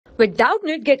With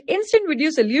Doubtnut, get instant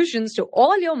video solutions to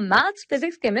all your maths,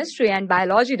 physics, chemistry, and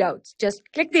biology doubts. Just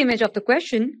click the image of the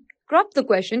question, crop the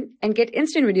question, and get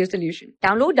instant video solution.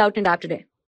 Download Doubtnut app today.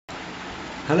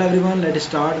 Hello everyone, let's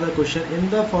start the question.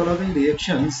 In the following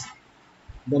reactions,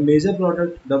 the major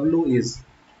product W is.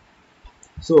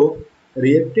 So,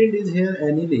 reactant is here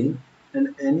aniline,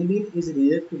 and aniline is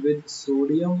react with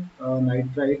sodium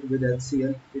nitrite with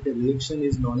HCl. Its reaction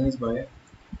is known as by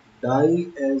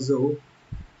diazotization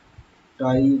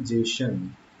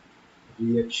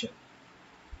reaction.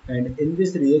 And in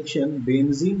this reaction,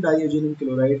 benzene diazenyl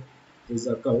chloride is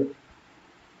occurred.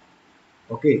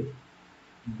 Okay,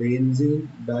 benzene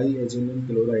diazenyl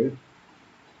chloride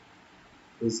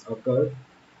is occurred.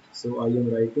 So I am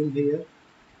writing here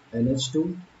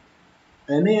NH2.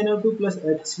 NaNO2 plus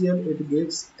HCl, it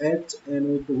gives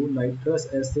HNO2 nitrous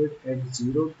acid at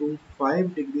 0 to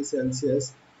 5 degrees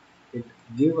Celsius. It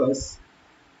gives us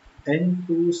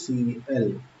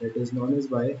N2Cl, that is known as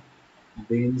by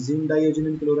benzene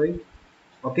diazenyl chloride.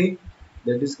 Okay,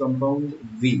 that is compound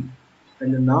V.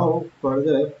 And now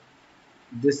further,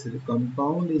 this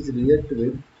compound is react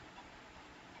with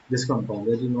this compound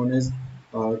that is known as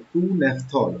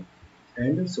 2-naphthol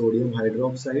and sodium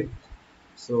hydroxide.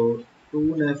 So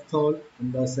 2-naphthol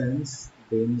in the sense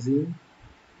benzene.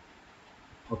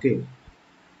 Okay,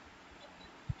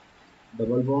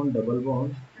 double bond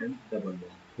and double bond.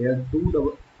 Here two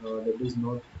double that is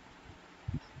not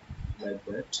like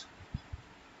that.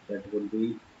 That will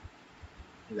be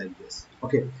like this.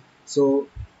 Okay, so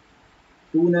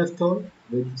 2-naphthol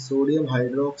with sodium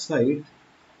hydroxide,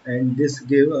 and this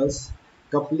give us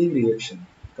coupling reaction.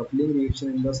 Coupling reaction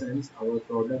in the sense our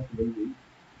product will be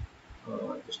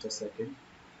just a second.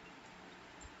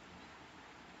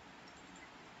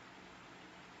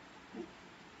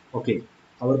 Okay,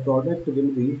 our product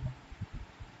will be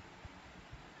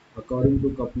according to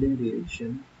coupling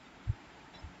reaction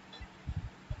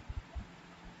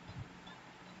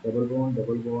double bond,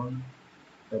 double bond,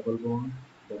 double bond,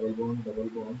 double bond, double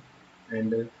bond,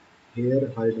 and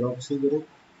here hydroxy group,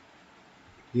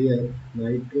 here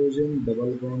nitrogen,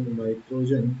 double bond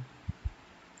nitrogen,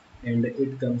 and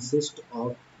it consists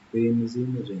of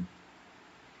benzene ring.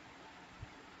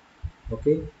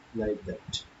 Okay, like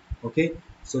that. Okay,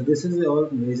 so this is our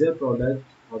major product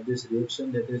of this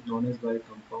reaction, that is known as by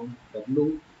compound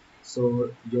W.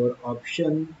 So your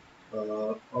option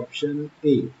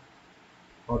A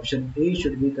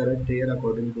should be correct here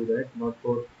according to that, not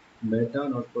for meta,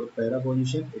 not for para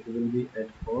position. It will be at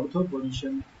ortho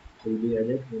position will be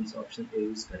added, means option A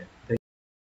is correct. Thank you.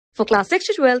 For class 6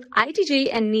 to 12, IIT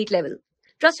JEE and NEET level.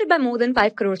 Trusted by more than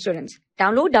 5 crore students.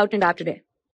 Download Doubtnut app today.